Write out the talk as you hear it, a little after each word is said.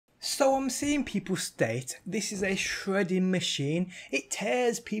So I'm seeing people state this is a shredding machine, it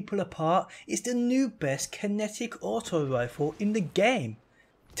tears people apart, it's the new best kinetic auto rifle in the game.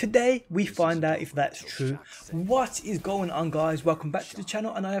 Today we find out if that's true. What is going on, guys? Welcome back to the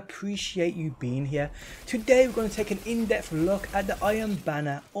channel and I appreciate you being here. Today we're going to take an in-depth look at the Iron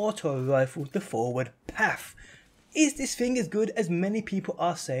Banner auto rifle, the Forward PAF. Is this thing as good as many people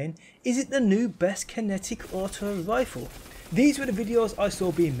are saying? Is it the new best kinetic auto rifle? These were the videos I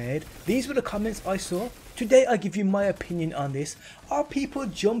saw being made, these were the comments I saw. Today I give you my opinion on this. Are people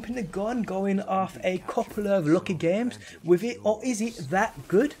jumping the gun going off a couple of lucky games with it, or is it that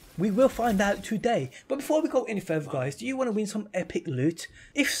good? We will find out today. But before we go any further, guys, do you want to win some epic loot?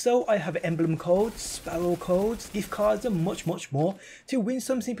 If so, I have emblem codes, sparrow codes, gift cards and much more. To win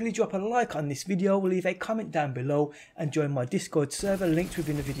some, simply drop a like on this video, leave a comment down below and join my Discord server linked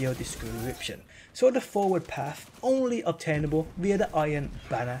within the video description. So the Forward PAF, only obtainable via the Iron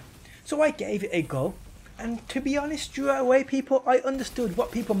Banner. So I gave it a go. And to be honest, straight away people, I understood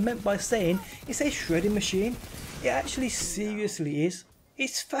what people meant by saying it's a shredding machine. It actually seriously is.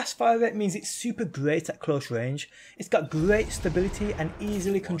 Its fast fire rate means it's super great at close range. It's got great stability and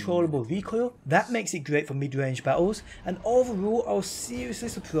easily controllable recoil. That makes it great for mid-range battles. And overall, I was seriously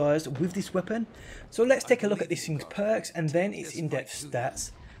surprised with this weapon. So let's take a look at this thing's perks and then its in-depth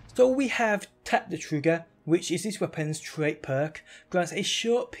stats. So we have Tap the Trigger, which is this weapon's trait perk, grants a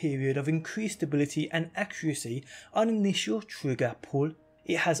short period of increased stability and accuracy on initial trigger pull.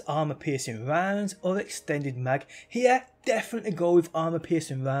 It has armor piercing rounds or extended mag. Here, definitely go with armor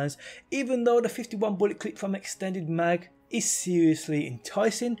piercing rounds, even though the 51 bullet clip from extended mag is seriously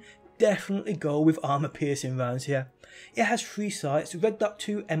enticing. Definitely go with armor piercing rounds here. It has 3 sights, Red Dot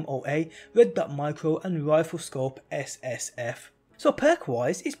 2 MOA, Red Dot Micro and Rifle Scope SSF. So perk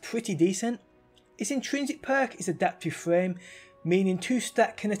wise, it's pretty decent. Its intrinsic perk is Adaptive Frame, meaning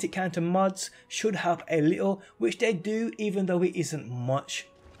 2-stack kinetic counter mods should help a little, which they do even though it isn't much.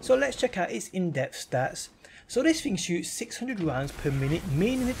 So let's check out its in-depth stats. So this thing shoots 600 rounds per minute,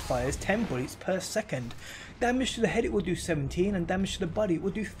 meaning it fires 10 bullets per second. Damage to the head it will do 17 and damage to the body it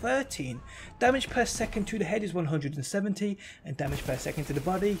will do 13. Damage per second to the head is 170 and damage per second to the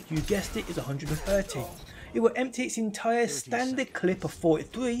body, you guessed it, is 130. It will empty its entire standard clip of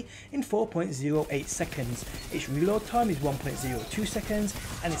 43 in 4.08 seconds. Its reload time is 1.02 seconds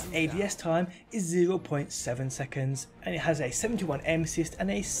and its ADS time is 0.7 seconds. And it has a 71 aim assist and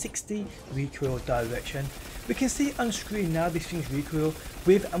a 60 recoil direction. We can see on screen now this thing's recoil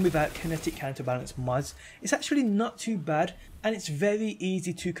with and without kinetic counterbalance mods. It's actually not too bad and it's very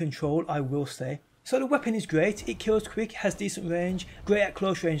easy to control, I will say. So the weapon is great, it kills quick, has decent range, great at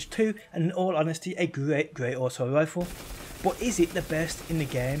close range too, and in all honesty a great auto rifle. But is it the best in the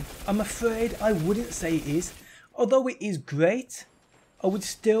game? I'm afraid I wouldn't say it is. Although it is great, I would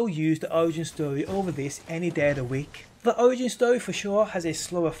still use the Origin Story over this any day of the week. The Origin Story for sure has a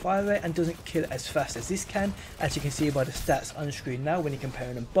slower fire rate and doesn't kill as fast as this can, as you can see by the stats on screen now when you're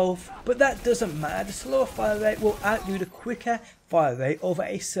comparing them both. But that doesn't matter, the slower fire rate will outdo the quicker fire rate over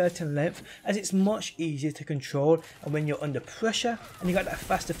a certain length, as it's much easier to control, and when you're under pressure and you got that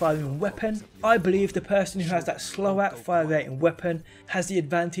faster firing weapon, I believe the person who has that slower fire rating weapon has the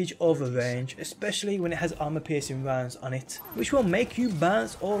advantage over range, especially when it has armor piercing rounds on it, which will make you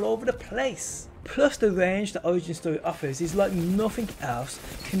bounce all over the place. Plus the range that Origin Story offers is like nothing else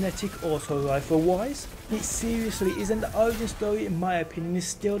kinetic auto rifle wise. It seriously isn't. The Origin Story in my opinion is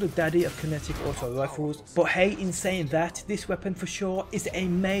still the daddy of kinetic auto rifles. But hey, in saying that, this weapon for sure is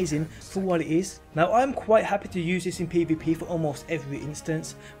amazing for what it is. Now I'm quite happy to use this in PvP for almost every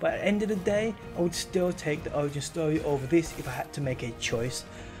instance, but at the end of the day I would still take the Origin Story over this if I had to make a choice.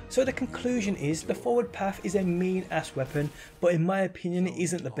 So the conclusion is the Forward PAF is a mean ass weapon, but in my opinion it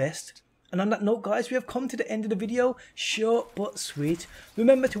isn't the best. And on that note, guys, we have come to the end of the video. Short but sweet.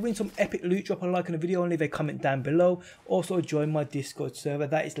 Remember to win some epic loot, drop a like on the video and leave a comment down below. Also join my Discord server,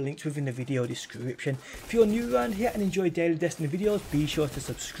 that is linked within the video description. If you're new around here and enjoy daily Destiny videos, be sure to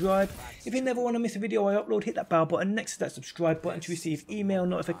subscribe. If you never want to miss a video I upload, hit that bell button next to that subscribe button to receive email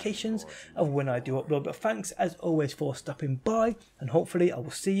notifications of when I do upload. But thanks as always for stopping by, and hopefully I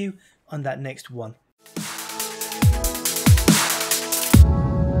will see you on that next one.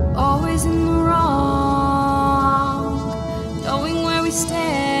 Always in the wrong.